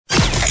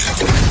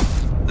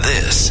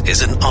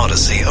This is an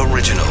Odyssey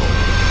original.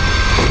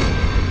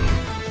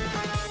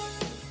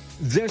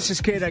 This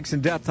is KNX In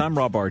Depth. I'm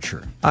Rob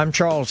Archer. I'm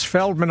Charles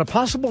Feldman. A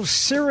possible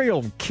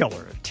serial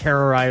killer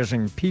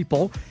terrorizing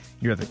people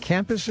near the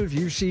campus of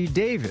UC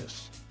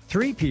Davis.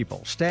 3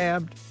 people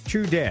stabbed,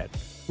 2 dead.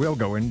 We'll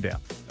go in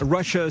depth.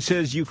 Russia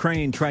says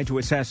Ukraine tried to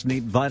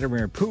assassinate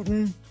Vladimir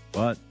Putin,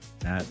 but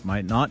that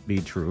might not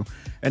be true.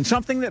 And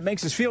something that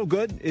makes us feel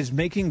good is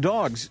making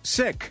dogs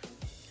sick.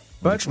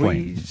 But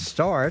we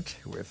start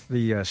with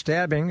the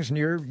stabbings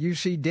near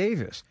UC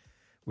Davis.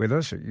 With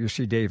us are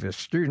UC Davis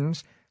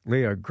students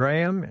Leah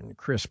Graham and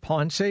Chris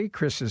Ponce.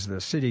 Chris is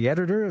the city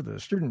editor of the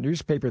student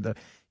newspaper, the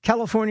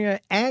California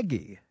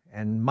Aggie.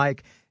 And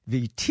Mike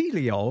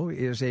Vitilio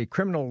is a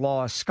criminal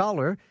law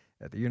scholar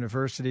at the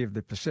University of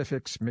the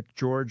Pacific's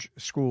McGeorge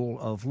School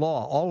of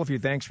Law. All of you,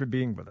 thanks for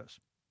being with us.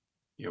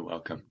 You're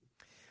welcome.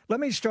 Let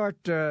me start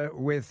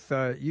with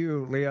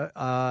you, Leah,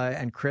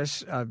 and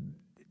Chris.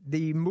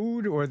 The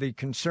mood or the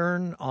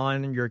concern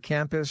on your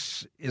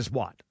campus is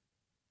what?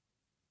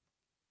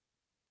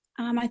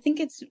 I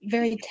think it's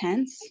very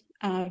tense,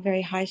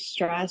 very high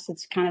stress.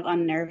 It's kind of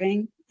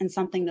unnerving and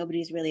something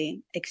nobody's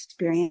really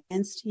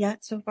experienced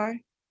yet so far.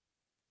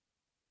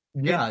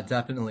 Yeah,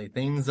 definitely.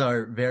 Things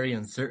are very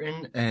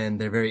uncertain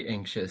and they're very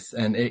anxious,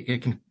 and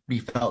it can be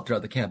felt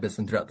throughout the campus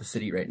and throughout the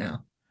city right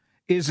now.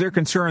 Is there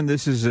concern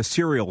this is a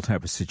serial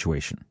type of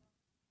situation?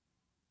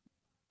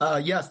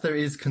 Yes, there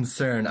is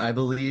concern. I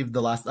believe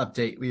the last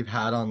update we've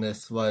had on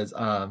this was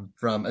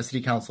from a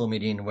city council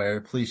meeting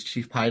where Police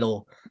Chief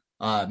Peidel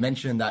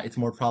mentioned that it's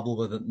more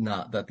probable than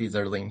not that these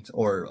are linked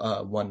or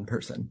one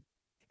person.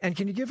 And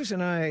can you give us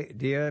an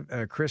idea,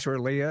 Chris or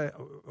Leah,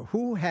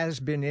 who has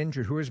been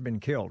injured, who has been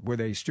killed? Were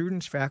they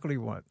students, faculty,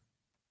 what?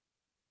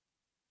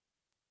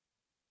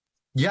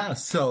 Yeah,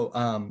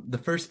 so the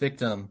first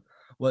victim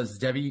was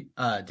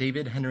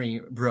David Henry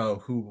Bro,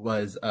 who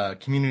was a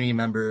community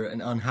member,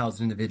 an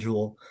unhoused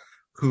individual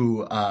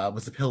who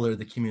was a pillar of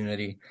the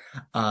community.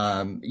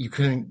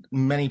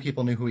 Many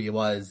people knew who he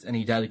was, and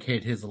he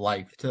dedicated his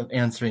life to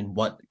answering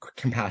what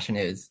compassion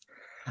is.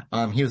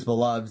 He was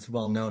beloved,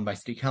 well known by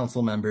city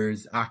council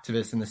members,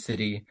 activists in the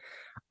city.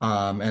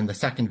 And the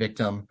second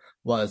victim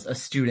was a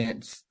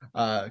student,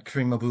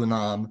 Karim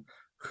Abu-Nam,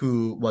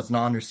 who was an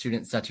honor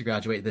student set to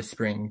graduate this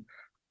spring.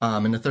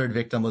 And the third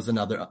victim was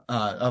another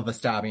of a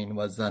stabbing,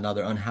 was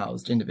another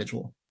unhoused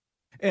individual.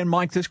 And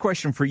Mike, this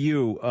question for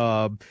you.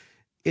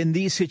 In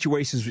these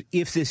situations,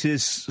 if this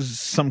is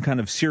some kind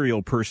of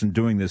serial person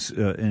doing this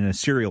in a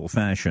serial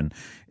fashion,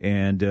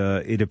 and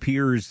it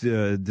appears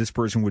this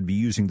person would be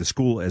using the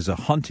school as a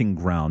hunting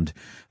ground,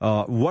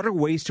 what are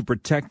ways to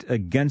protect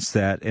against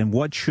that, and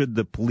what should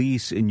the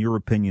police, in your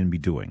opinion, be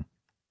doing?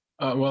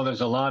 Well, there's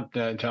a lot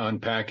to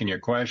unpack in your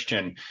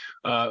question.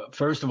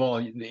 First of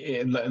all,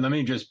 let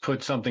me just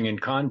put something in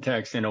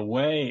context. In a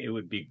way, it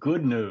would be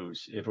good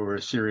news if it were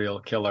a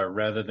serial killer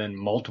rather than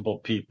multiple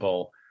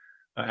people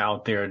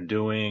out there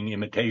doing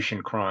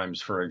imitation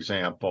crimes, for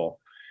example.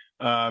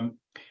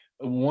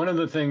 One of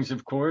the things,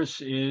 of course,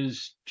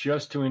 is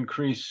just to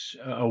increase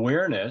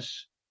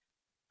awareness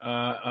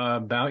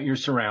about your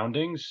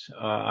surroundings.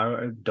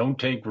 Don't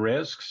take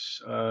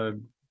risks.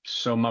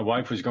 So my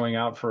wife was going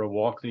out for a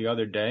walk the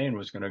other day and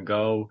was going to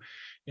go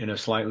in a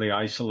slightly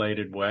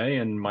isolated way.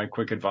 And my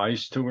quick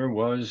advice to her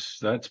was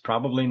that's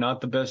probably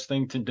not the best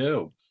thing to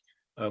do.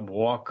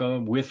 Walk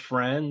with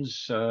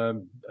friends,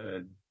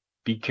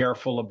 be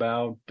careful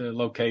about the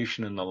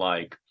location and the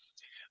like.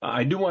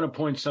 I do want to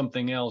point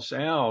something else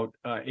out.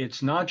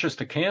 It's not just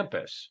a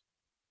campus.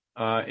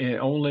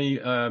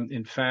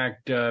 In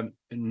fact,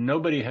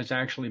 nobody has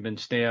actually been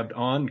stabbed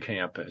on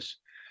campus.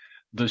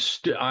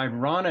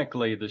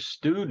 Ironically, the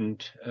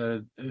student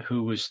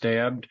who was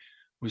stabbed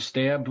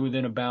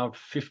within about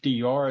 50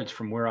 yards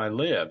from where I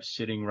live,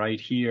 sitting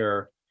right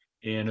here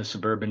in a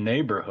suburban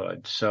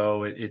neighborhood.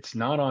 So it's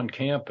not on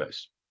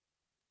campus.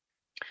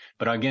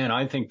 But again,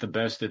 I think the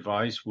best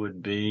advice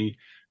would be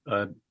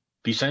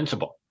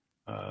sensible,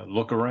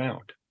 look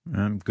around.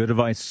 Good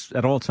advice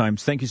at all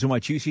times. Thank you so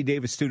much. UC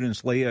Davis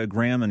students Leah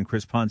Graham and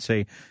Chris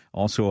Ponce,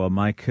 also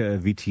Mike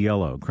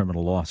Vitiello,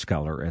 criminal law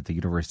scholar at the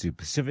University of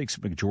Pacific's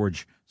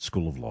McGeorge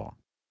School of Law.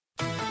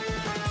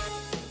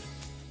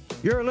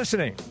 You're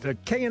listening to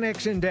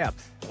KNX In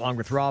Depth. Along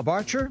with Rob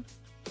Archer,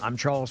 I'm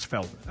Charles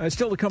Feldman.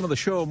 Still to come on the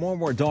show, more and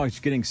more dogs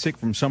getting sick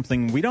from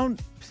something we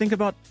don't think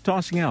about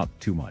tossing out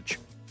too much.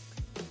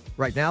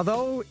 Right now,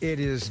 though, it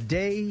is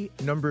day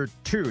number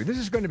 2. This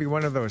is going to be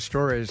one of those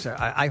stories,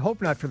 I hope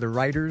not for the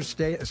writer's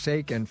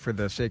sake and for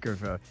the sake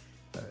of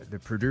the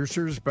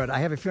producers, but I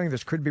have a feeling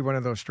this could be one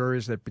of those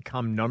stories that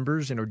become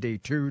numbers, day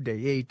 2,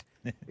 day 8.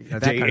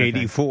 Day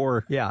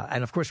 84. Yeah,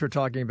 and of course we're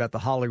talking about the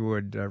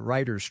Hollywood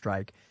writer's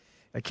strike.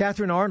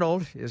 Catherine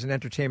Arnold is an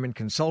entertainment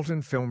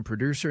consultant, film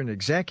producer, and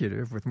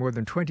executive with more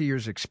than 20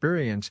 years'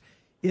 experience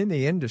in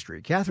the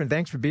industry. Catherine,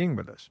 thanks for being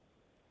with us.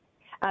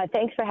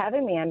 Thanks for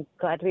having me. I'm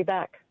glad to be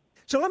back.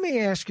 So let me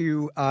ask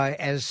you,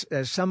 as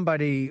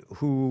somebody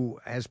who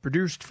has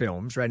produced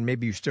films, right, and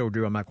maybe you still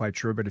do, I'm not quite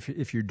sure, but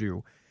if you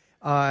do,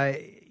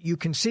 you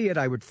can see it,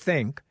 I would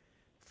think,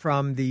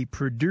 from the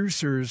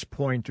producer's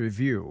point of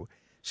view.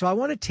 So I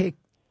want to take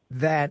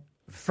that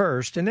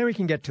first, and then we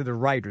can get to the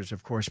writers,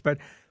 of course. But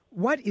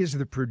what is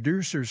the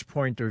producer's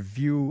point of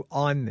view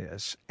on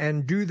this,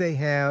 and do they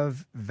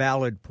have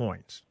valid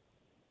points?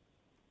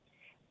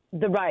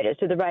 The writers.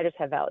 Do the writers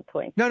have valid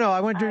points? No. I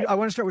want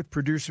to start with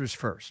producers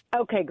first.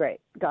 Okay, great.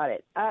 Got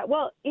it.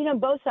 Well,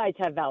 both sides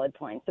have valid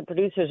points. The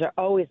producers are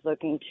always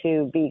looking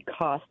to be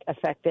cost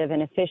effective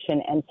and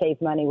efficient and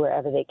save money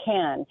wherever they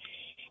can.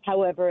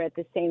 However, at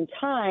the same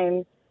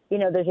time,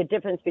 there's a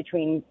difference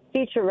between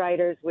feature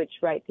writers, which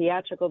write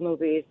theatrical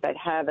movies that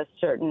have a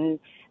certain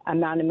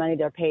amount of money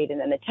they're paid, and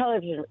then the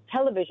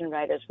television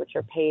writers, which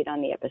are paid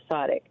on the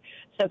episodic.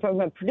 So from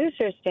a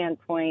producer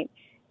standpoint,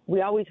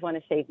 we always want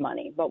to save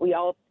money, but we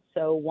also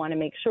want to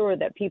make sure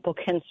that people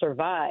can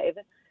survive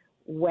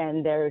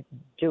when they're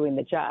doing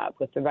the job,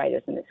 with the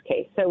writers in this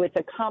case. So it's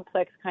a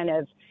complex kind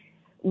of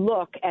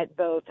look at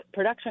both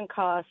production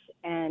costs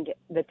and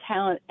the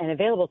talent and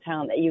available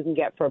talent that you can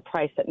get for a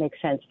price that makes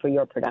sense for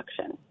your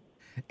production.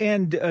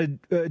 And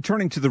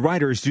turning to the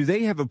writers, do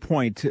they have a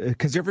point?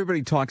 Because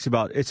everybody talks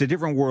about it's a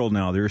different world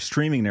now. They're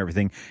streaming and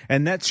everything.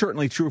 And that's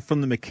certainly true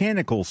from the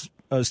mechanical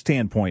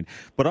standpoint.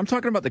 But I'm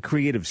talking about the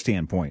creative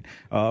standpoint.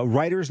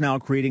 Writers now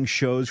creating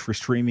shows for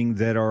streaming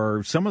that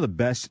are some of the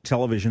best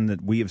television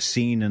that we have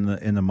seen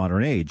in the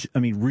modern age. I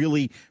mean,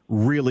 really,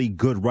 really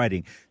good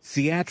writing.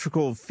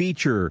 Theatrical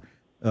feature,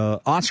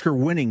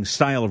 Oscar-winning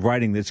style of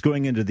writing that's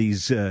going into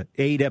these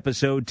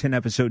 8-episode,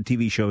 10-episode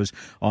TV shows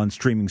on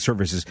streaming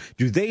services.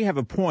 Do they have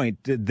a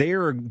point that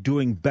they're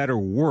doing better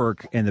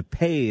work and the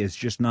pay is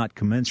just not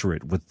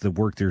commensurate with the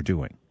work they're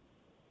doing?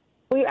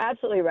 Well, you're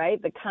absolutely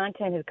right. The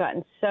content has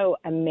gotten so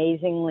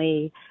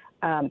amazingly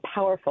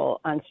powerful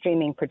on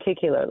streaming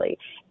particularly.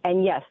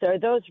 And yes, there are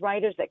those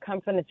writers that come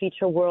from the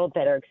feature world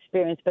that are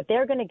experienced, but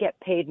they're going to get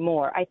paid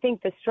more. I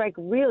think the strike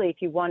really, if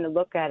you want to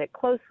look at it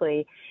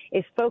closely,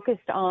 is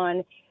focused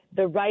on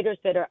the writers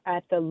that are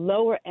at the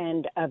lower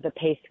end of the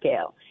pay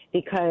scale,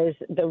 because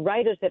the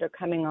writers that are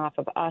coming off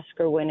of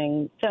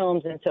Oscar-winning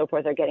films and so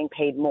forth are getting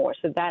paid more.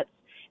 So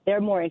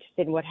they're more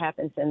interested in what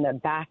happens in the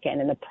back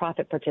end and the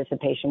profit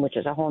participation, which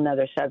is a whole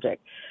nother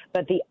subject.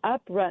 But the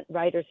upfront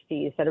writers'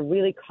 fees that are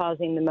really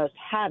causing the most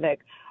havoc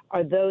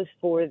are those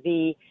for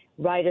the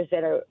writers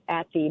that are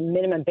at the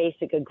minimum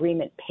basic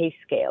agreement pay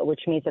scale,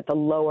 which means at the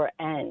lower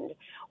end,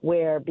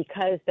 where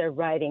because they're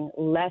writing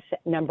less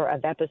number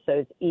of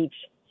episodes each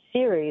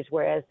series,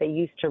 whereas they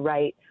used to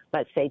write,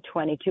 let's say,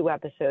 22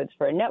 episodes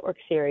for a network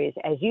series,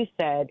 as you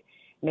said,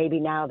 maybe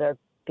now they're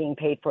being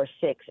paid for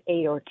 6,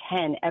 8, or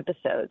 10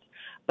 episodes.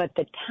 But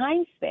the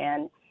time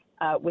span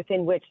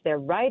within which they're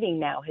writing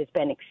now has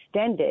been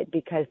extended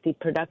because the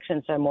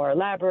productions are more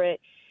elaborate.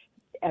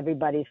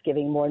 Everybody's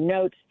giving more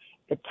notes.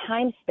 The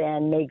time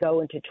span may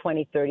go into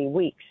 20, 30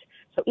 weeks.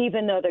 So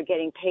even though they're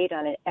getting paid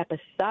on an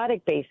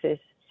episodic basis,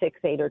 6,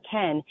 8, or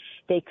 10,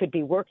 they could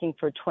be working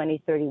for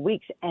 20, 30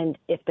 weeks. And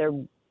if they're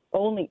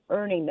only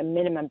earning the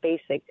minimum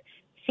basic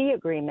fee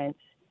agreements,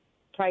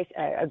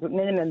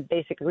 minimum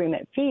basic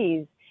agreement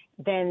fees,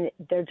 then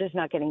they're just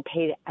not getting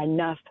paid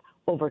enough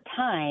over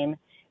time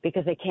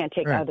because they can't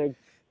take other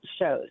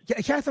shows.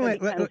 Yeah, Catherine,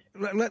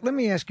 let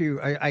me ask you,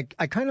 I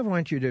kind of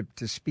want you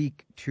to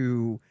speak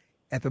to,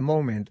 at the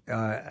moment,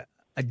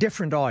 a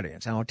different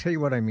audience, and I'll tell you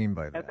what I mean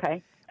by that.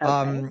 Okay.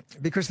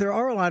 Because there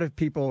are a lot of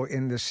people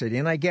in this city,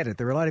 and I get it,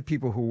 there are a lot of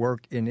people who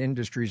work in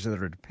industries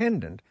that are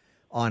dependent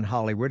on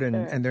Hollywood,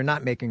 and they're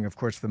not making, of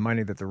course, the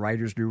money that the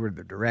writers do or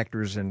the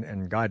directors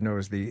and God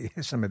knows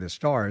some of the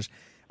stars.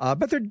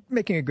 But they're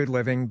making a good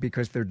living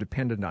because they're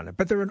dependent on it.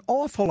 But there are an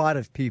awful lot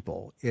of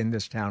people in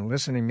this town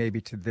listening maybe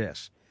to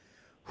this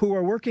who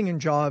are working in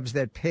jobs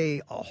that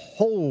pay a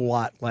whole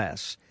lot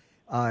less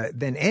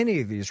than any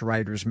of these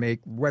writers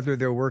make, whether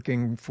they're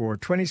working for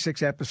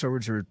 26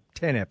 episodes or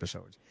 10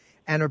 episodes,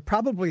 and are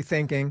probably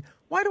thinking,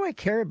 why do I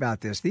care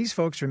about this? These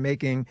folks are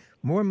making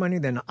more money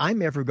than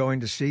I'm ever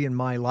going to see in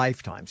my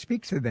lifetime.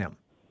 Speak to them.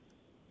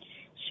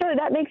 Sure,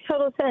 that makes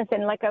total sense.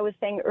 And like I was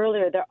saying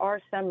earlier, there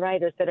are some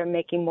writers that are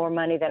making more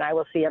money than I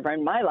will see ever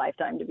in my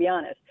lifetime, to be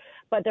honest.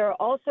 But there are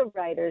also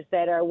writers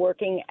that are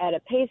working at a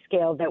pay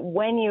scale that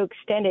when you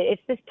extend it,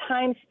 it's this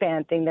time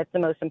span thing that's the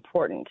most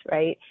important,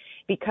 right?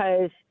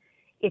 Because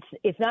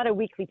it's not a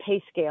weekly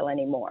pay scale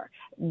anymore.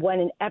 When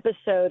an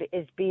episode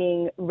is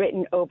being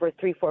written over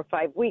 3, 4,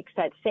 5 weeks,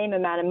 that same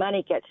amount of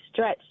money gets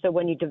stretched. So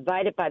when you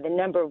divide it by the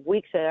number of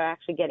weeks that are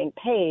actually getting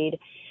paid,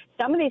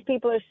 some of these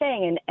people are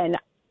saying, and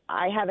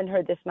I haven't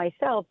heard this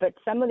myself, but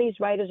some of these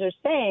writers are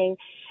saying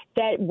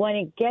that when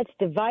it gets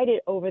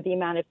divided over the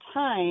amount of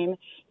time,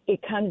 it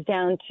comes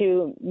down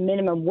to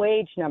minimum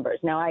wage numbers.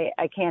 Now,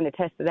 I can't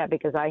attest to that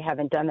because I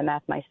haven't done the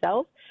math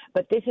myself,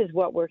 but this is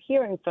what we're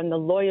hearing from the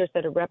lawyers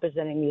that are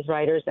representing these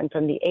writers and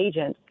from the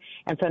agents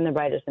and from the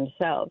writers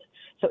themselves.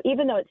 So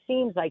even though it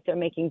seems like they're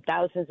making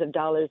thousands of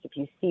dollars if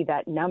you see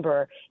that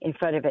number in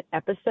front of an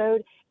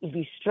episode, if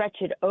you stretch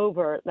it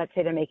over, let's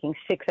say they're making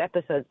 6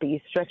 episodes, but you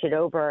stretch it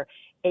over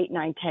 8,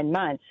 9, 10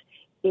 months,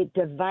 it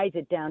divides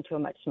it down to a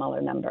much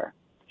smaller number.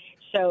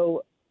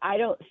 So I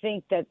don't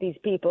think that these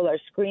people are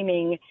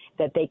screaming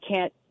that they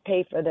can't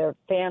pay for their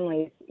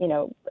families,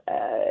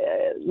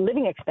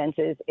 living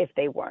expenses if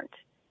they weren't.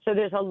 So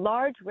there's a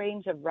large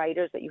range of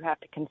writers that you have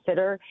to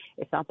consider.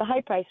 It's not the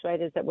high-priced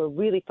writers that we're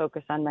really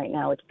focused on right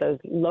now. It's those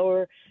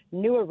lower,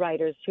 newer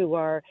writers who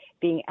are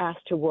being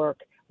asked to work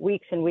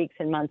weeks and weeks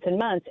and months and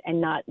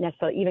not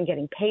necessarily even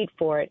getting paid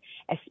for it,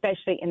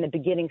 especially in the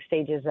beginning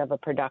stages of a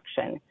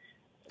production.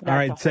 All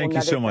right, thank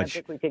you so much.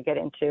 We could get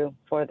into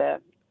for the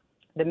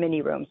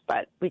mini rooms,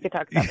 but we could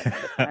talk about it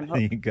another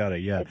time. You got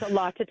it, yeah. It's a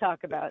lot to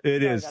talk about.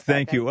 It is.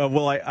 Thank you.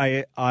 Well,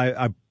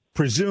 I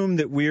presume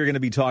that we are going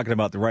to be talking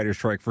about the writer's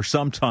strike for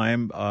some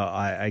time.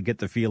 I get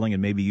the feeling,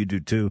 and maybe you do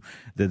too,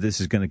 that this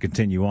is going to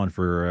continue on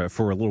for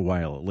a little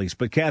while at least.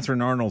 But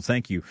Catherine Arnold,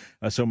 thank you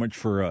so much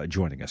for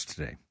joining us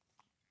today.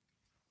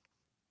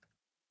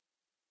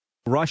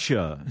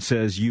 Russia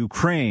says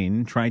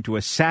Ukraine tried to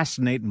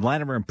assassinate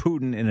Vladimir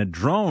Putin in a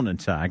drone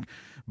attack.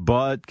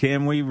 But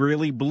can we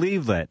really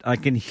believe that? I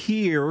can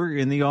hear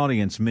in the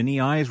audience many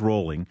eyes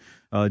rolling.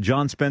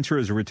 John Spencer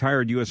is a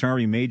retired U.S.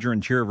 Army major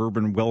and chair of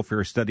urban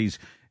welfare studies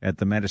at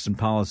the Madison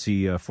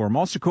Policy Forum.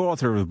 Also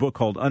co-author of a book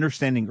called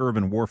Understanding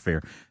Urban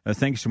Warfare.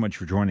 Thanks so much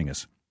for joining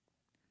us.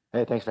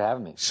 Hey, thanks for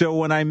having me. So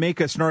when I make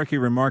a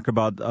snarky remark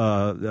about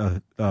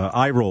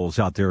eye rolls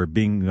out there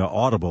being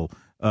audible,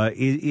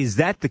 is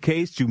that the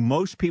case? Do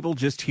most people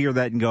just hear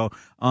that and go,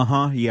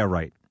 yeah,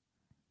 right?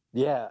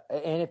 Yeah,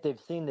 and if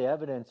they've seen the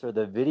evidence or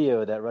the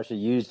video that Russia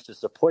used to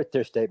support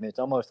their statement, it's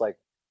almost like,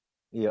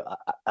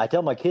 I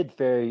tell my kids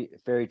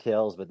fairy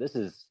tales, but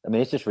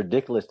it's just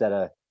ridiculous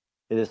that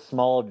this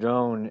small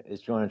drone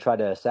is going to try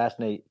to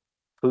assassinate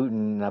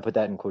Putin, and I put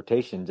that in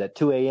quotations, at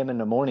 2 a.m. in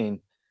the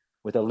morning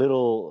with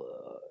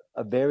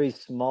a very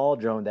small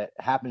drone that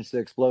happens to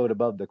explode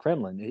above the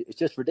Kremlin. It's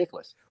just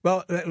ridiculous.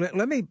 Well,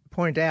 let me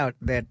point out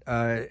that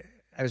I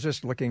was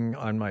just looking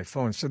on my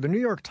phone. So the New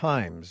York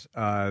Times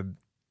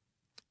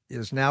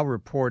is now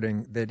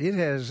reporting that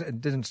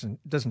it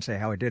doesn't say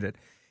how it did it.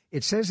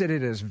 It says that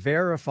it has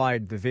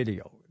verified the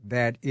video,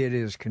 that it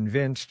is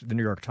convinced, the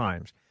New York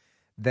Times,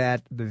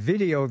 that the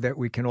video that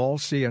we can all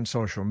see on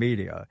social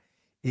media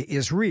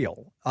is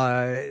real,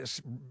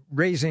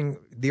 raising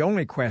the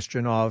only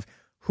question of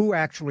who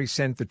actually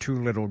sent the two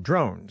little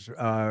drones.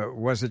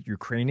 Was it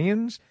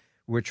Ukrainians,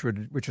 which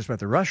is what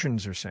the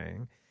Russians are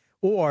saying,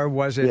 or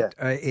was it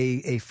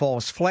a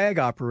false flag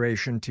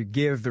operation to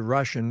give the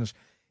Russians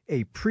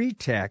a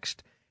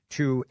pretext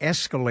to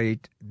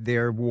escalate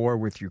their war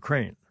with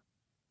Ukraine?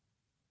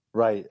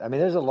 Right. I mean,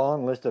 there's a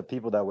long list of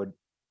people that would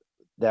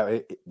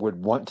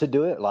want to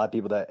do it. A lot of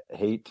people that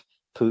hate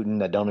Putin,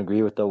 that don't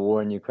agree with the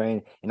war in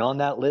Ukraine. And on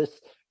that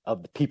list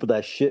of the people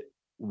that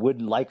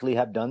would likely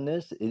have done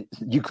this,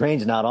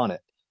 Ukraine's not on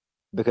it.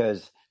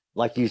 Because,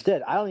 like you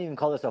said, I don't even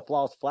call this a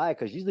false flag,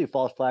 because usually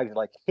false flags are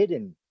like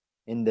hidden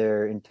in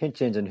their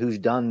intentions and who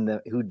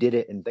did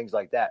it and things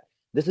like that.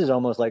 This is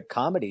almost like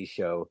comedy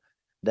show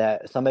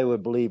that somebody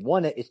would believe.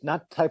 One, it's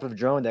not the type of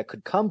drone that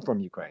could come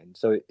from Ukraine.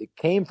 So it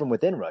came from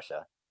within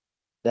Russia.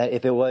 That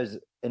if it was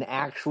an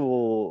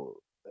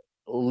actual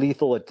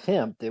lethal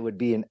attempt, it would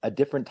be a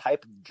different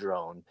type of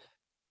drone.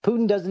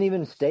 Putin doesn't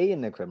even stay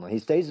in the Kremlin. He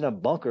stays in a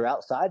bunker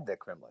outside the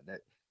Kremlin.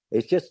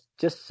 It's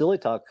just silly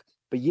talk.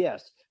 But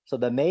yes, so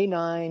the May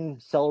 9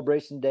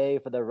 celebration day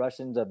for the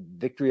Russians of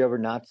victory over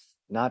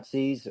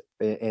Nazis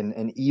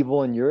and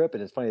evil in Europe,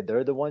 and it's funny,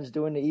 they're the ones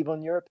doing the evil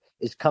in Europe,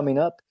 is coming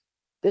up.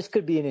 This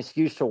could be an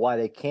excuse for why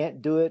they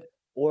can't do it,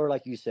 or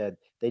like you said,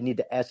 they need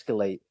to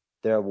escalate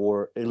their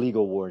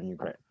illegal war in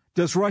Ukraine.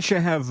 Does Russia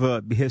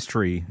have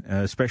history,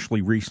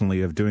 especially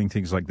recently, of doing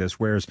things like this?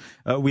 Whereas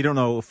we don't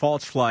know,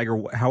 false flag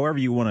or however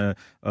you want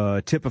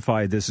to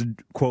typify this,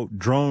 quote,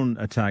 drone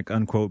attack,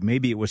 unquote.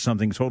 Maybe it was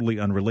something totally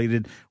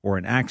unrelated or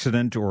an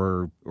accident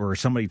or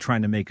somebody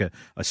trying to make a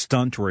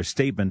stunt or a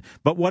statement.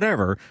 But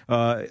whatever,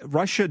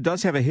 Russia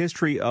does have a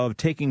history of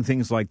taking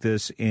things like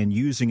this and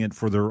using it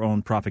for their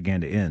own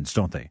propaganda ends,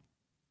 don't they?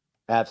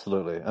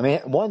 Absolutely. I mean,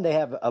 one, they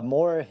have a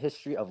more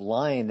history of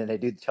lying than they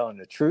do telling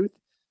the truth,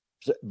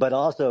 but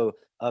also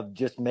of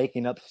just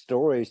making up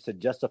stories to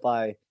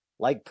justify,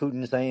 like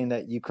Putin saying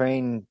that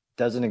Ukraine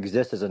doesn't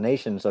exist as a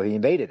nation, so he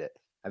invaded it.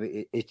 I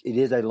mean, it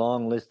is a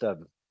long list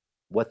of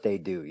what they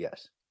do,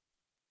 yes.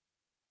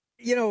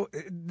 You know,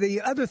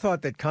 the other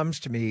thought that comes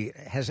to me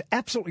has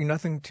absolutely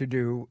nothing to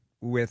do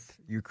with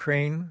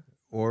Ukraine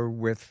or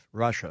with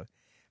Russia,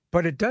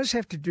 but it does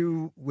have to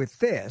do with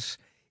this.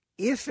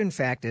 If, in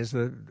fact, as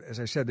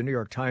I said, the New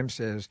York Times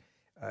says,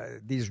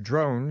 these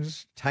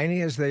drones, tiny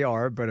as they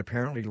are, but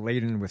apparently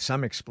laden with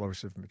some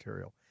explosive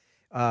material,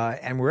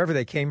 and wherever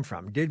they came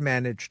from, did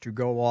manage to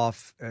go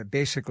off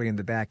basically in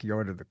the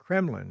backyard of the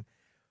Kremlin.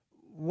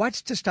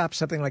 What's to stop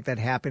something like that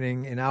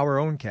happening in our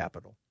own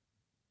capital?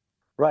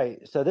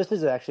 Right. So this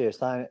is actually a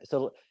sign.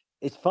 So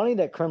it's funny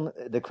that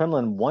the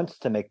Kremlin wants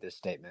to make this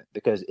statement,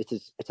 because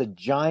it's a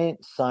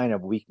giant sign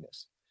of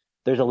weakness.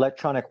 There's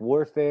electronic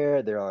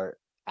warfare. There are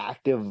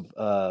active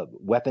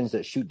weapons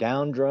that shoot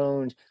down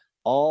drones.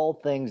 All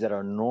things that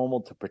are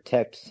normal to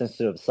protect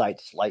sensitive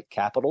sites like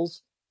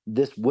capitals.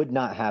 This would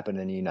not happen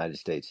in the United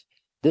States.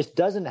 This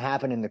doesn't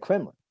happen in the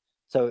Kremlin.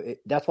 So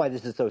that's why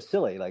this is so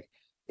silly. Like,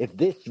 if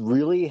this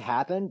really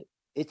happened,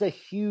 it's a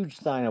huge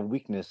sign of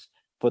weakness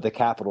for the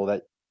Capitol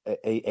that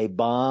a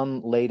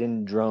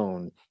bomb-laden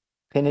drone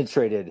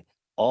penetrated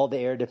all the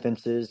air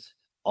defenses,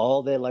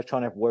 all the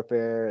electronic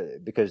warfare,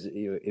 because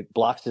it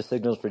blocks the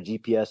signals for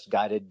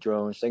GPS-guided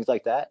drones, things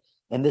like that.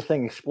 And this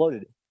thing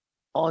exploded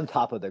on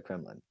top of the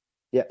Kremlin.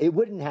 Yeah, it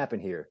wouldn't happen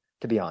here,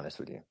 to be honest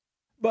with you.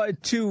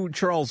 But to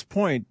Charles'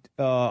 point,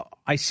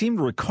 I seem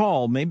to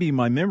recall, maybe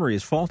my memory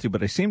is faulty,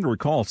 but I seem to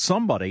recall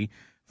somebody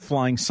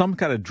flying some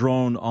kind of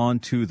drone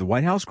onto the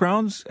White House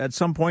grounds at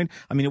some point.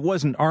 I mean, it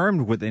wasn't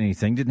armed with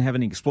anything, didn't have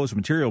any explosive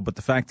material, but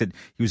the fact that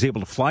he was able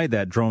to fly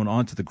that drone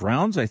onto the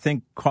grounds, I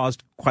think,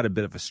 caused quite a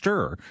bit of a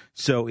stir.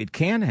 So it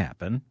can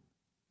happen.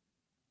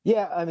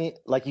 Yeah, I mean,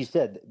 like you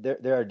said,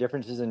 there are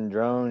differences in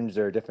drones.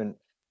 There are different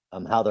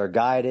how they're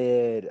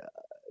guided.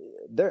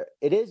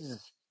 It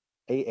is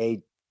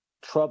a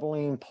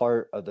troubling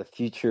part of the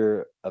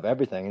future of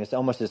everything, and it's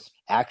almost this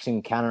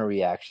action counter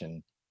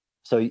reaction.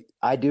 So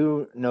I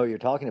do know what you're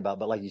talking about,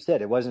 but like you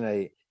said, it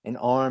wasn't an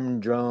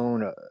armed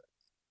drone.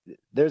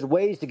 There's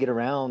ways to get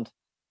around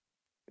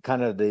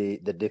kind of the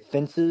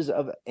defenses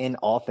of and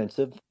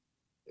offensive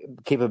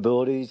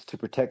capabilities to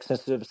protect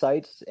sensitive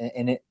sites,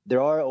 and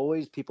there are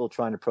always people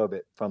trying to probe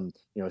it, from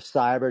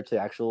cyber to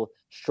actual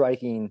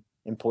striking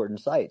important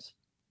sites.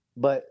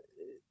 But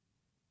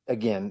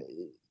again,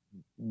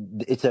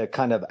 it's a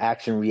kind of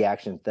action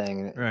reaction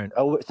thing. Right.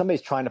 Oh,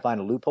 somebody's trying to find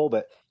a loophole,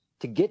 but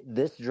to get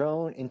this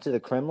drone into the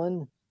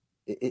Kremlin,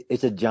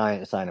 it's a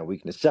giant sign of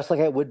weakness. Just like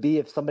it would be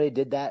if somebody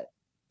did that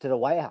to the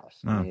White House.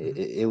 I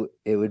mean,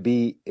 it would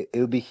be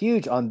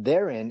huge on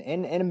their end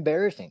and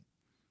embarrassing.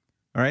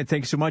 All right,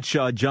 thanks so much,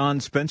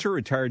 John Spencer,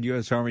 retired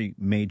U.S. Army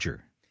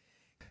Major.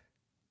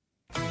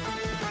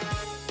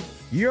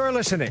 You're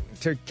listening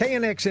to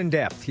KNX In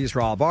Depth. He's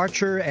Rob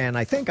Archer, and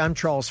I think I'm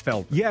Charles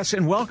Feldman. Yes,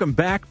 and welcome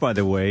back, by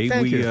the way.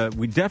 Thank you.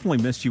 We definitely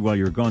missed you while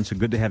you were gone, so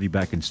good to have you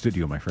back in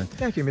studio, my friend.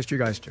 Thank you. Missed you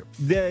guys, too.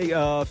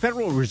 The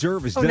Federal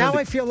Reserve is... now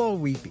I feel all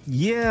weepy.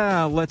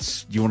 Yeah, do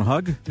you want a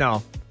hug?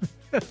 No.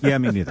 Yeah,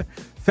 me neither.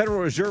 Federal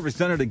Reserve has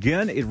done it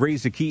again. It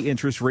raised the key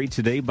interest rate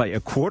today by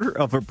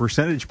 0.25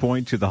 percentage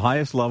point to the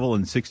highest level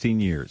in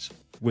 16 years.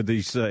 With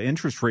these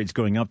interest rates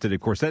going up today,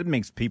 of course, that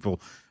makes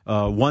people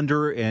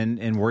wonder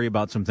and worry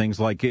about some things,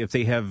 like if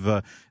they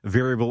have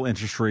variable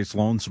interest rates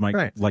loans,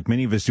 like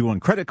many of us do on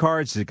credit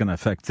cards, is it going to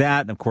affect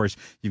that? And, of course,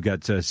 you've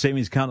got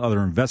savings account,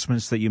 other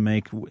investments that you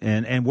make,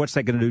 and what's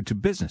that going to do to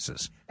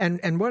businesses?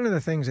 And one of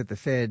the things that the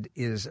Fed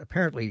is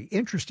apparently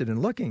interested in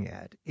looking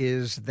at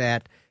is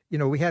that,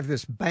 we have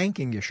this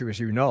banking issue, as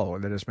you know,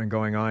 that has been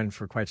going on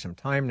for quite some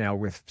time now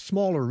with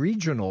smaller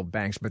regional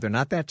banks, but they're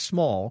not that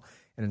small.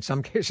 And in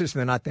some cases,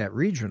 they're not that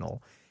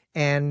regional.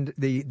 And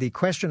the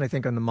question, I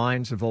think, on the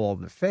minds of all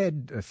the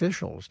Fed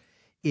officials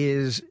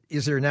is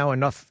there now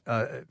enough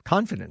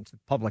confidence the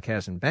public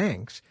has in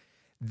banks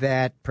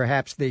that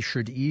perhaps they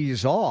should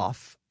ease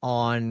off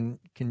on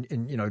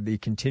the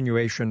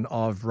continuation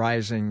of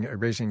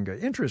raising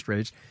interest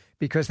rates,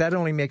 because that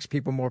only makes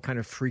people more kind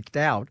of freaked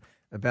out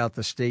about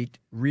the state,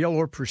 real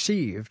or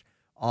perceived,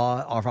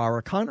 of our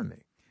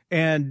economy.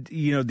 And,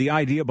 the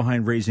idea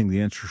behind raising the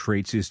interest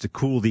rates is to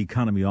cool the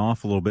economy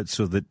off a little bit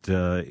so that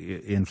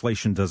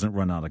inflation doesn't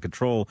run out of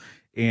control.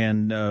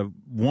 And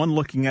one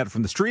looking at it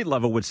from the street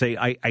level would say,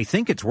 I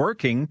think it's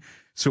working.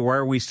 So why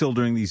are we still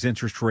doing these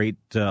interest rate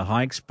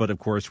hikes? But, of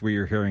course, we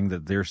are hearing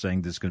that they're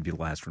saying this is going to be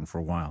the last one for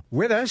a while.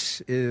 With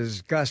us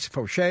is Gus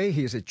Fauché.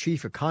 He is a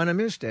chief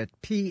economist at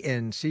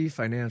PNC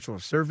Financial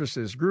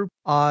Services Group.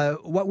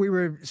 What we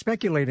were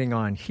speculating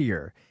on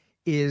here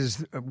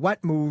is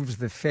what moves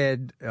the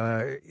Fed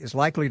is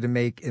likely to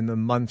make in the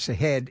months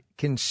ahead,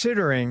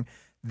 considering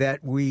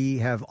that we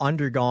have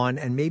undergone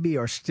and maybe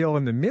are still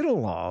in the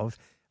middle of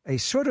a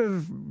sort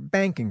of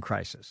banking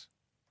crisis.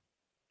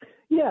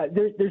 Yeah,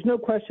 there's no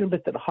question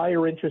but that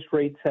higher interest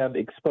rates have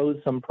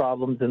exposed some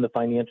problems in the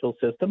financial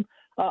system.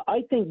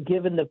 I think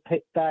given the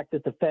fact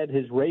that the Fed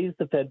has raised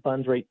the Fed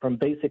funds rate from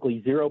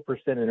basically 0%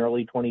 in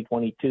early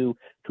 2022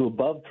 to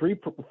above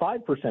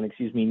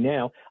 5%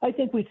 now, I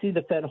think we see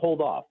the Fed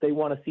hold off. They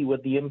want to see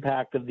what the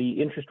impact of the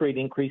interest rate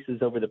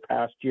increases over the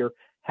past year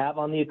have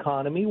on the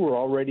economy. We're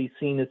already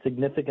seeing a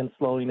significant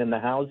slowing in the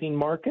housing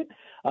market.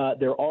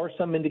 There are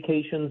some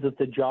indications that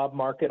the job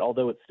market,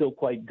 although it's still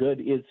quite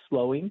good, is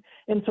slowing.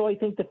 And so I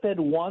think the Fed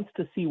wants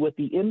to see what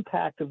the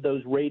impact of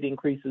those rate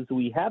increases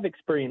we have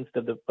experienced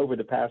over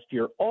the past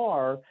year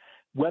are,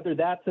 whether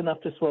that's enough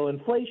to slow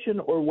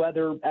inflation or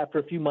whether after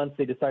a few months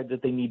they decide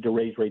that they need to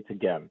raise rates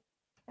again.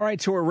 All right,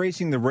 so we're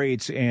raising the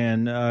rates,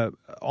 and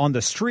on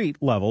the street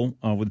level,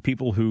 with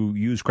people who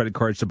use credit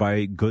cards to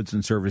buy goods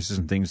and services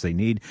and things they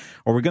need,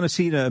 are we going to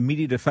see an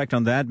immediate effect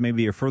on that,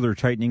 maybe a further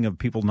tightening of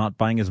people not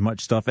buying as much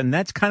stuff? And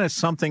that's kind of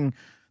something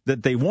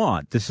that they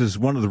want. This is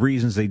one of the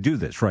reasons they do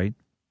this, right?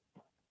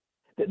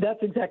 That's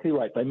exactly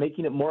right. By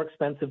making it more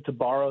expensive to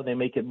borrow, they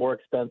make it more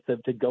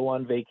expensive to go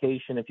on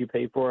vacation if you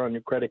pay for it on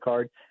your credit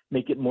card,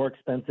 make it more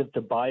expensive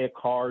to buy a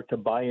car, to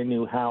buy a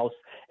new house,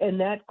 and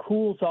that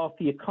cools off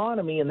the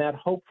economy, and that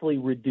hopefully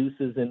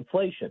reduces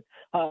inflation.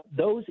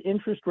 Those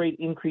interest rate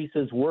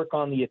increases work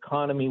on the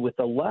economy with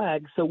a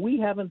lag, so we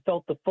haven't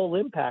felt the full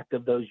impact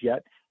of those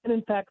yet, and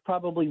in fact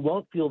probably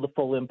won't feel the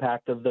full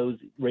impact of those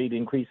rate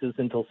increases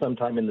until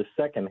sometime in the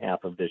second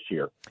half of this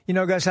year. You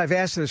know, Gus, I've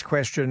asked this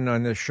question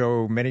on this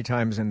show many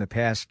times in the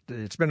past.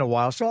 It's been a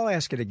while, so I'll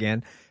ask it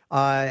again.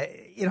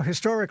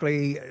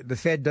 Historically, the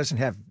Fed doesn't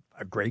have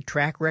a great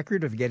track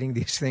record of getting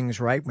these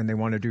things right when they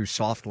want to do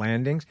soft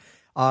landings.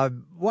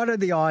 What are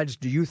the odds,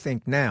 do you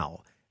think, now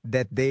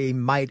that they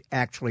might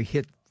actually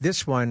hit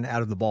this one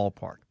out of the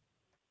ballpark?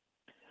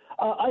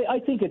 I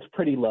think it's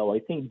pretty low. I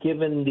think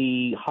given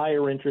the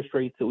higher interest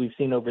rates that we've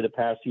seen over the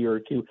past year or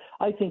two,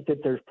 I think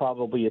that there's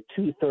probably a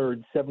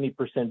 2/3,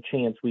 70%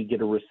 chance we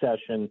get a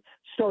recession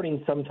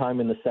starting sometime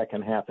in the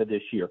second half of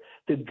this year.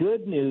 The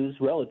good news,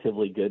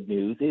 relatively good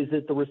news, is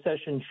that the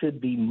recession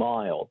should be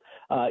mild.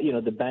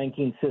 The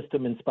banking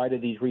system, in spite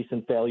of these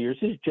recent failures,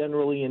 is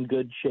generally in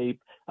good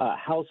shape.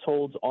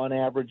 Households, on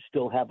average,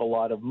 still have a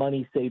lot of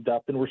money saved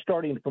up, and we're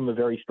starting from a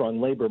very strong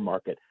labor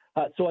market.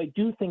 So I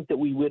do think that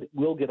we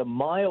will get a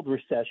mild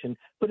recession,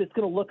 but it's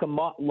going to look a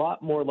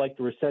lot more like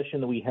the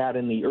recession that we had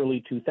in the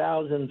early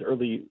 2000s,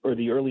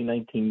 the early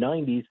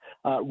 1990s,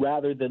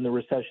 rather than the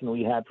recession that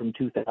we had from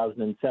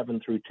 2007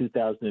 through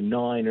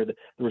 2009, or the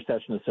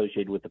recession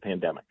associated with the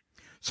pandemic.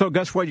 So,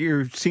 Gus, what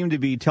you seem to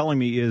be telling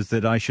me is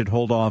that I should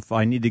hold off.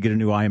 I need to get a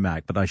new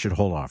iMac, but I should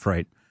hold off,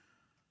 right?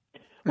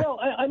 Well,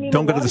 I mean,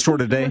 don't go to the store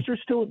today.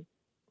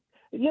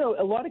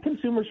 A lot of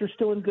consumers are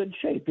still in good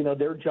shape.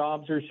 Their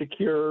jobs are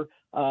secure.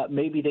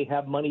 Maybe they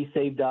have money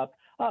saved up.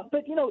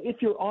 But if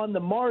you're on the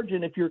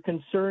margin, if you're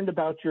concerned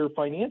about your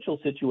financial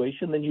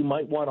situation, then you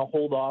might want to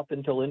hold off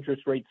until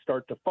interest rates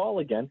start to fall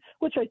again,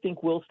 which I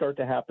think will start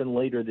to happen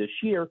later this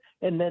year.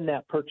 And then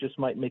that purchase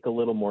might make a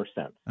little more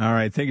sense. All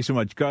right. Thank you so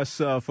much. Gus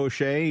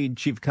Fauché,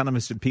 Chief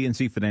Economist at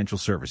PNC Financial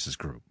Services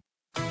Group.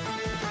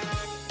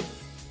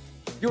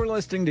 You're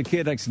listening to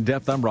KNX In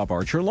Depth. I'm Rob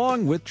Archer,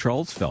 along with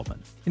Charles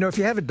Feldman. If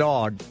you have a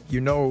dog,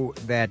 you know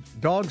that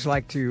dogs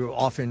like to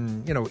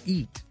often,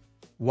 eat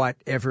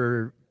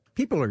whatever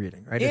people are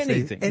eating, right?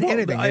 Anything.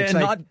 Anything.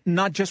 And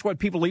not just what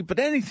people eat, but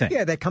anything.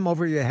 Yeah, they come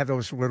over, you have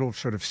those little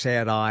sort of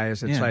sad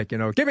eyes. It's like,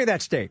 give me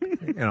that steak.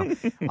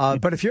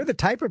 But if you're the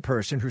type of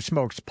person who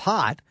smokes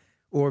pot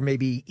or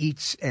maybe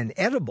eats an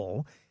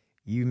edible,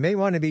 you may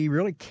want to be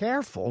really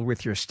careful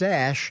with your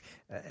stash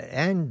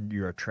and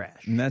your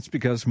trash. And that's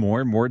because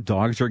more and more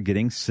dogs are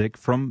getting sick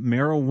from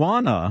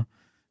marijuana.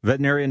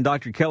 Veterinarian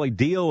Dr. Kelly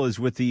Deal is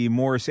with the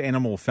Morris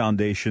Animal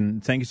Foundation.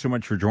 Thank you so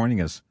much for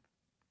joining us.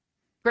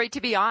 Great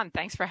to be on.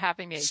 Thanks for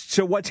having me.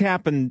 So what's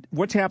happening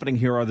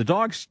here? Are the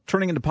dogs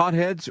turning into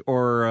potheads,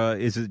 or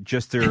is it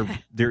just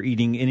they're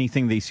eating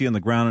anything they see on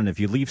the ground, and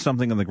if you leave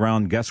something on the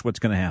ground, guess what's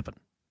going to happen?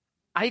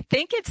 I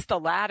think it's the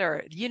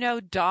latter.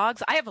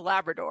 Dogs, I have a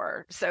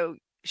Labrador, so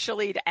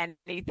she'll eat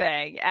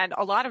anything. And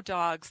a lot of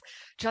dogs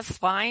just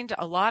find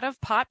a lot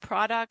of pot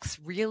products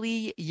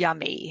really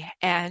yummy,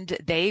 and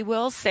they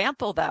will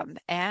sample them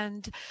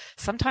and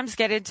sometimes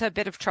get into a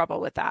bit of trouble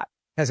with that.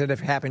 Has it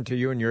ever happened to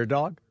you and your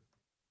dog?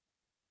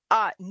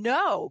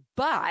 No,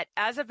 but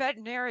as a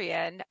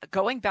veterinarian,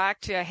 going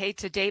back to, I hate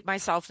to date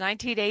myself,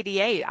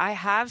 1988, I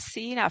have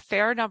seen a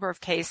fair number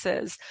of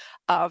cases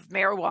of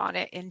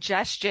marijuana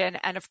ingestion.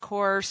 And of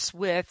course,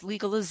 with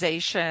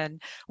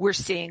legalization, we're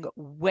seeing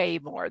way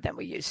more than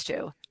we used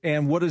to.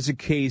 And what does a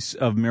case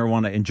of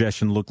marijuana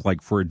ingestion look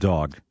like for a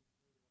dog?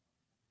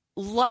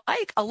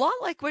 Like a lot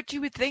like what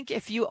you would think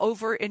if you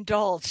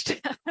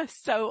overindulged.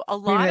 So a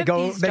lot of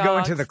these they dogs, go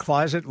into the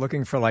closet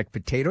looking for like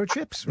potato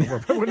chips.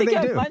 What do they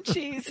get do?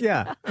 Munchies.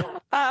 Yeah.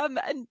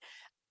 And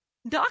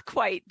not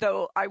quite,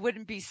 though. I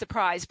wouldn't be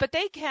surprised, but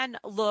they can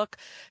look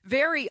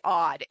very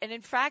odd. And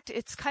in fact,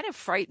 it's kind of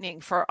frightening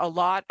for a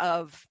lot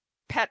of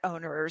pet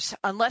owners,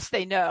 unless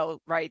they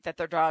know, right, that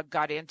their dog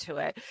got into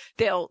it.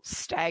 They'll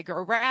stagger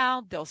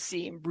around. They'll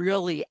seem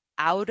really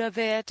out of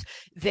it.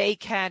 They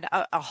can,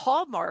 a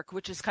hallmark,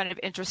 which is kind of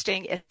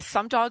interesting, is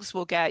some dogs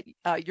will get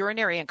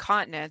urinary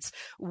incontinence,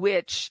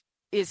 which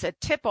is a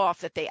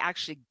tip-off that they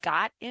actually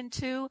got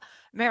into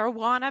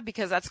marijuana,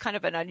 because that's kind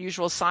of an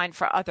unusual sign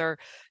for other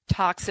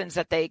toxins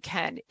that they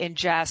can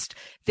ingest.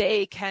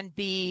 They can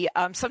be,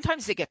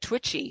 sometimes they get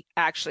twitchy,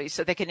 actually,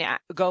 so they can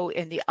go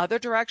in the other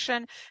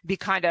direction, be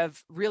kind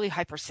of really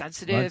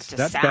hypersensitive to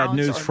sounds. That's bad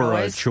news for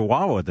noise. A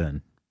Chihuahua,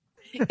 then.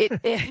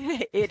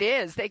 It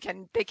is. They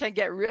can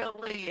get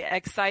really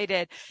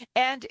excited,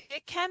 and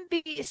it can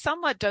be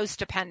somewhat dose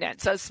dependent.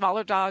 So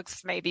smaller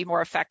dogs may be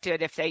more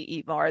affected if they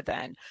eat more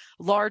than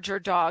larger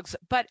dogs,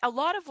 but a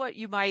lot of what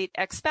you might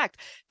expect.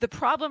 The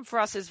problem for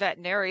us as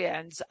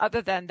veterinarians,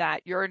 other than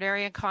that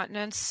urinary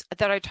incontinence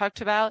that I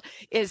talked about,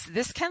 is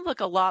this can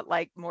look a lot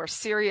like more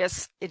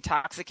serious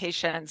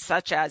intoxication,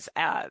 such as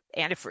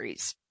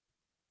antifreeze.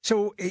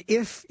 So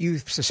if you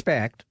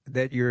suspect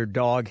that your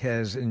dog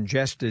has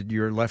ingested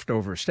your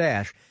leftover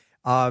stash,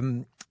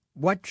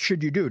 What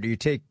should you do? Do you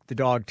take the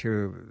dog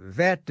to the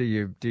vet? Do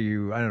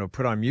you I don't know,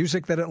 put on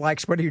music that it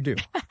likes? What do you do?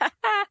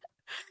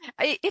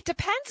 It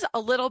depends a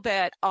little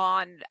bit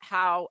on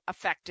how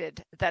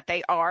affected that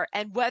they are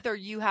and whether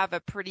you have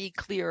a pretty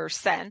clear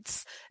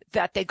sense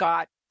that they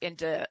got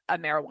into a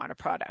marijuana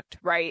product,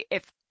 right?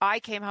 If I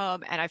came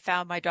home and I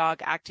found my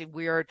dog acting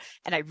weird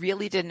and I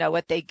really didn't know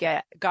what they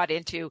got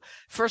into,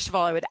 first of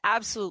all, I would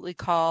absolutely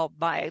call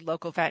my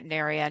local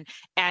veterinarian.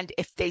 And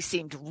if they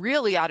seemed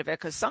really out of it,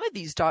 because some of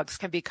these dogs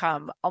can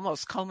become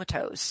almost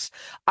comatose,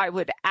 I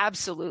would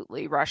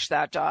absolutely rush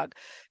that dog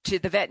to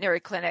the veterinary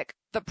clinic.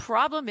 The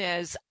problem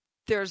is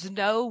there's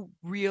no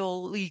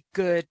really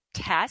good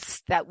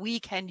test that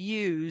we can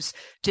use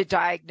to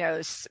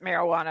diagnose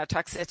marijuana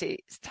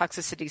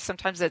toxicity.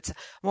 Sometimes it's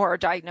more a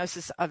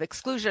diagnosis of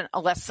exclusion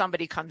unless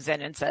somebody comes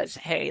in and says,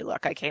 hey,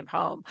 look, I came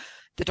home.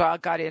 The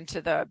dog got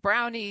into the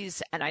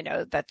brownies and I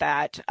know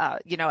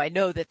I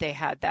know that they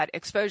had that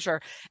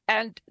exposure.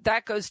 And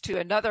that goes to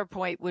another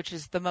point, which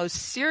is the most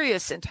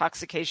serious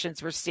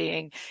intoxications we're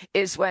seeing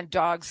is when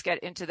dogs get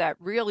into that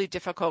really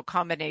difficult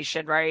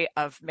combination, right,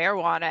 of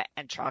marijuana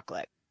and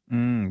chocolate.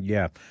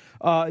 Yeah.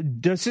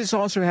 Does this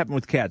also happen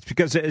with cats?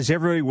 Because as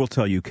everybody will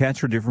tell you,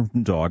 cats are different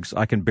from dogs.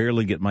 I can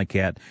barely get my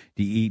cat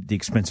to eat the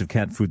expensive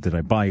cat food that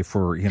I buy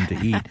for him to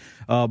eat.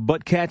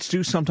 But cats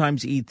do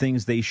sometimes eat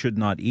things they should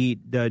not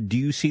eat. Do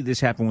you see this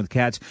happen with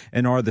cats?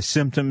 And are the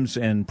symptoms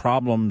and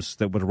problems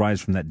that would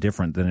arise from that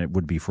different than it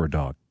would be for a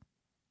dog?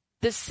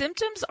 The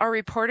symptoms are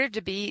reported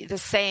to be the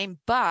same,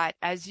 but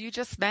as you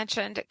just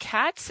mentioned,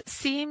 cats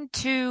seem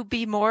to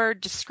be more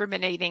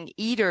discriminating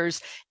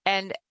eaters.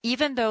 And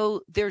even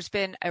though there's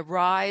been a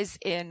rise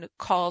in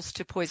calls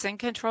to poison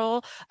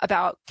control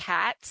about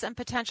cats and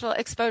potential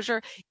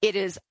exposure, it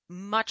is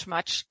much,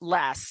 much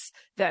less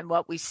than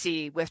what we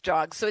see with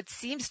dogs. So it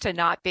seems to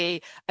not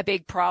be a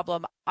big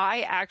problem.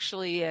 I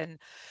actually, in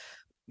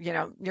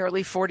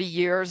nearly 40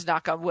 years,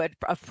 knock on wood,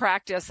 of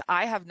practice,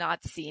 I have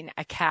not seen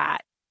a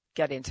cat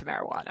get into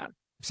marijuana.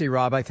 See,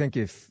 Rob, I think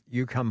if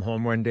you come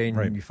home one day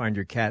and you find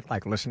your cat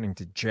like listening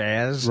to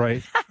jazz,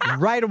 right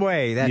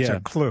away, that's a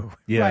clue.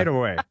 Yeah. Right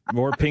away.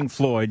 Or Pink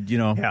Floyd,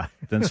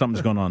 then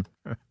something's going on.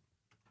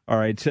 All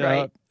right.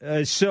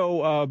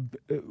 So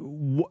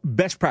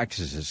best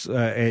practices,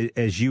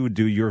 as you would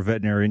do, you're a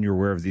veterinarian, you're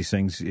aware of these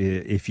things.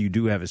 If you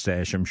do have a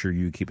stash, I'm sure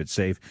you keep it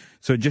safe.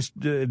 So just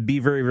be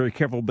very, very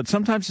careful. But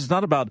sometimes it's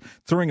not about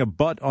throwing a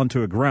butt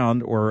onto a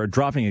ground or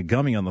dropping a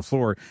gummy on the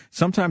floor.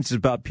 Sometimes it's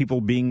about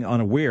people being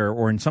unaware,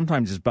 and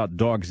sometimes it's about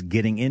dogs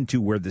getting into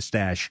where the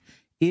stash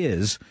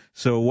is.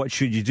 So what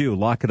should you do?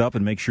 Lock it up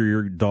and make sure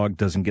your dog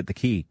doesn't get the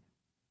key.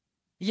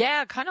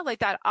 Yeah, kind of like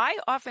that. I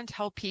often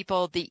tell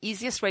people the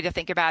easiest way to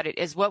think about it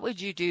is what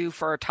would you do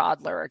for a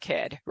toddler or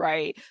kid,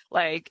 right?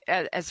 Like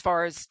as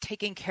far as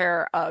taking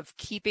care of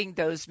keeping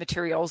those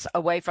materials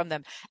away from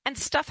them. And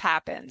stuff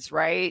happens,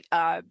 right?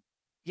 The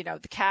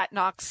cat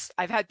knocks,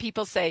 I've had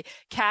people say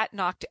cat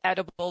knocked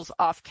edibles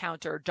off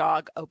counter,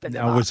 dog opened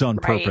them up. That was on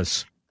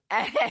purpose.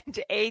 And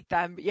ate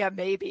them. Yeah,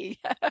 maybe.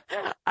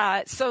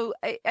 So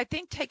I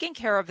think taking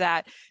care of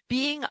that,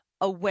 being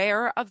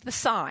aware of the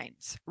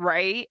signs,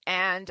 right?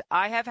 And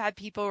I have had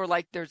people who are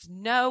like, there's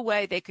no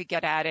way they could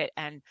get at it.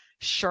 And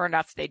sure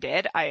enough, they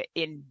did.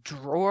 In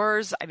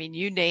drawers,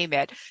 you name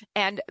it.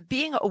 And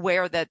being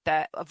aware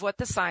of what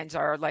the signs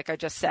are, like I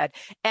just said,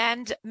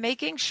 and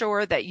making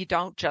sure that you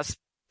don't just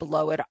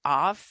blow it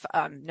off,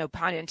 no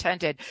pun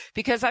intended,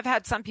 because I've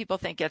had some people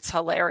think it's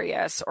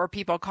hilarious, or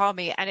people call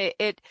me and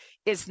it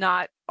is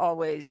not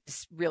always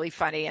really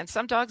funny. And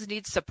some dogs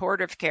need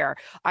supportive care.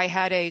 I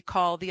had a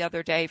call the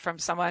other day from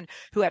someone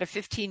who had a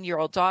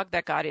 15-year-old dog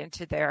that got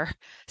into their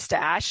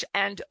stash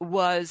and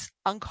was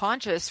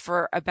unconscious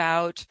for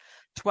about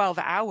 12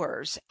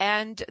 hours.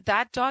 And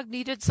that dog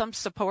needed some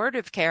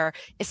supportive care,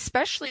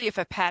 especially if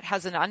a pet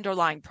has an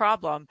underlying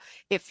problem.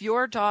 If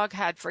your dog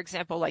had, for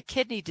example, like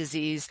kidney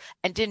disease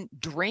and didn't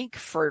drink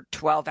for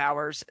 12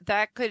 hours,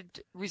 that could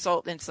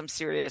result in some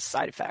serious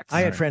side effects. I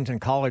had friends in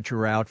college who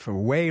were out for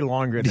way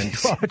longer than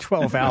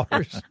 12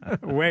 hours.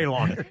 Way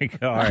longer.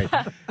 All right.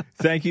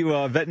 Thank you,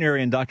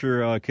 veterinarian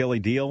Dr. Kelly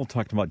Deal,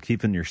 talking about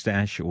keeping your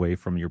stash away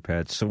from your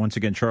pets. So once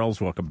again,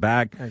 Charles, welcome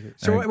back. Thank you.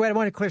 So wait, I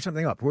want to clear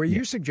something up. Were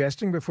you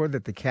suggesting before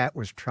that the cat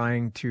was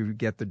trying to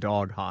get the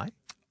dog high?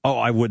 Oh,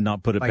 I would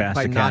not put it past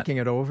a cat. By knocking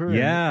it over?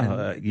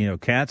 Yeah.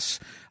 Cats.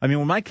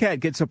 When my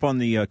cat gets up on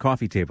the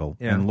coffee table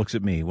and looks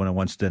at me when it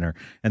wants dinner,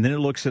 and then it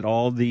looks at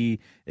all the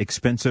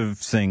expensive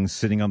things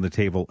sitting on the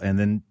table, and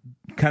then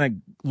kind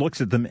of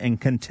looks at them and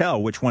can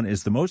tell which one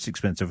is the most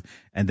expensive,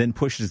 and then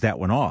pushes that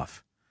one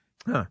off.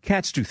 Huh.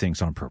 Cats do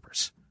things on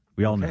purpose.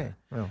 We all know.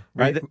 Well,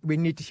 we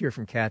need to hear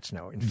from cats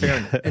now. In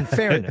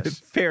fairness.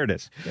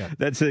 Fairness. Yeah.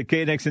 That's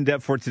KNX In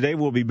Depth for today.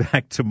 We'll be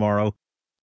back tomorrow.